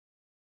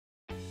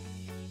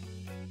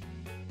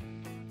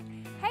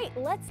right,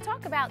 let's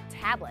talk about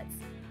tablets.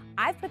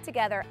 I've put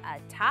together a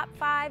top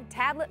 5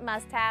 tablet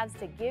must-haves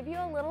to give you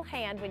a little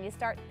hand when you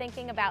start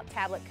thinking about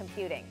tablet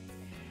computing.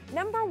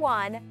 Number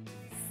 1,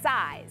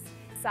 size.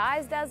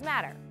 Size does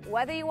matter,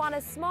 whether you want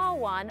a small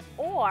one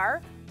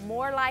or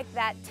more like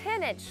that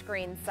 10-inch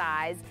screen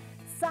size.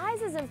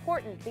 Size is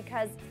important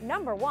because,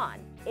 number 1,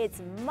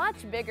 it's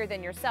much bigger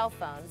than your cell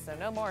phone, so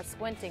no more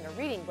squinting or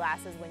reading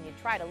glasses when you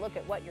try to look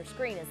at what your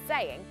screen is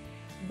saying.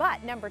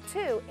 But number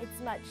 2,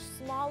 it's much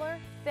smaller,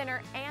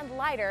 thinner, and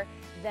lighter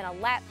than a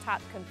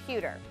laptop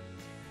computer.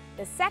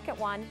 The second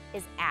one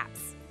is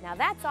apps. Now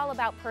that's all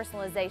about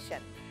personalization.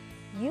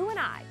 You and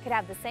I could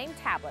have the same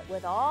tablet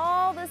with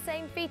all the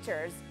same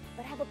features,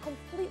 but have a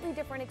completely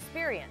different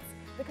experience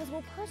because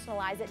we'll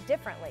personalize it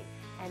differently.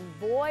 And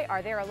boy,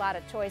 are there a lot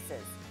of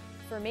choices.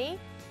 For me,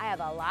 I have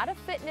a lot of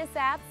fitness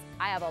apps,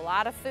 I have a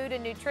lot of food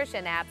and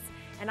nutrition apps,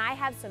 and I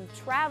have some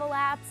travel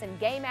apps and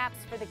game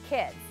apps for the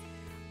kids.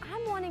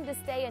 I'm wanting to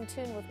stay in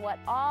tune with what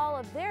all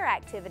of their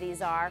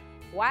activities are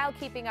while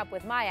keeping up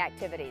with my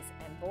activities.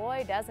 And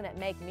boy, doesn't it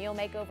make Meal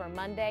Makeover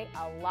Monday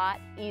a lot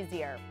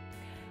easier.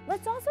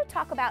 Let's also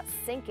talk about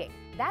syncing.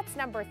 That's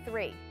number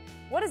 3.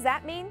 What does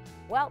that mean?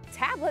 Well,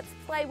 tablets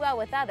play well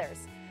with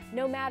others.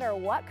 No matter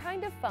what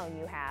kind of phone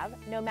you have,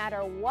 no matter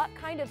what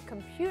kind of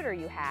computer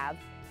you have,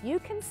 you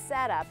can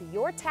set up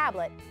your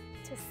tablet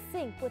to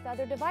sync with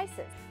other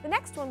devices. The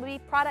next one would be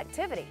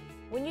productivity.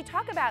 When you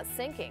talk about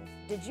syncing,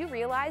 did you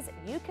realize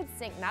you could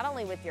sync not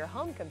only with your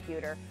home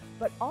computer,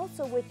 but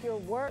also with your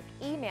work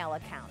email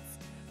accounts?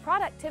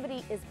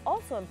 Productivity is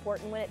also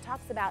important when it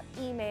talks about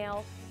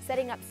email,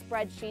 setting up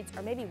spreadsheets,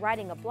 or maybe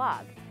writing a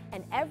blog.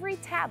 And every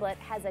tablet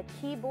has a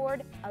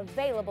keyboard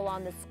available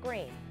on the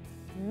screen.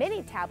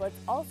 Many tablets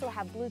also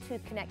have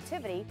Bluetooth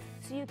connectivity,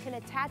 so you can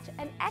attach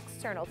an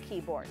external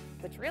keyboard,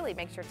 which really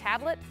makes your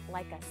tablet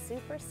like a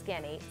super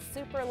skinny,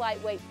 super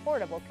lightweight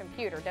portable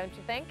computer, don't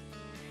you think?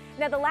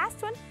 Now the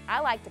last one,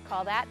 I like to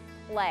call that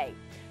play.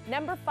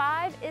 Number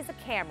 5 is a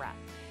camera.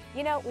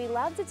 You know, we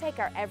love to take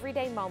our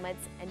everyday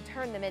moments and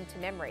turn them into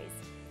memories.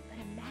 But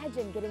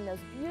imagine getting those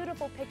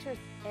beautiful pictures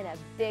in a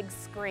big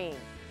screen.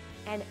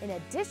 And in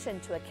addition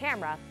to a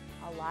camera,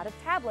 a lot of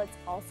tablets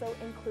also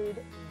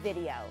include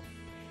video.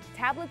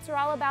 Tablets are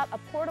all about a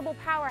portable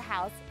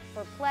powerhouse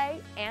for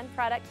play and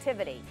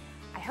productivity.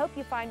 I hope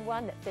you find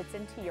one that fits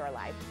into your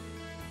life.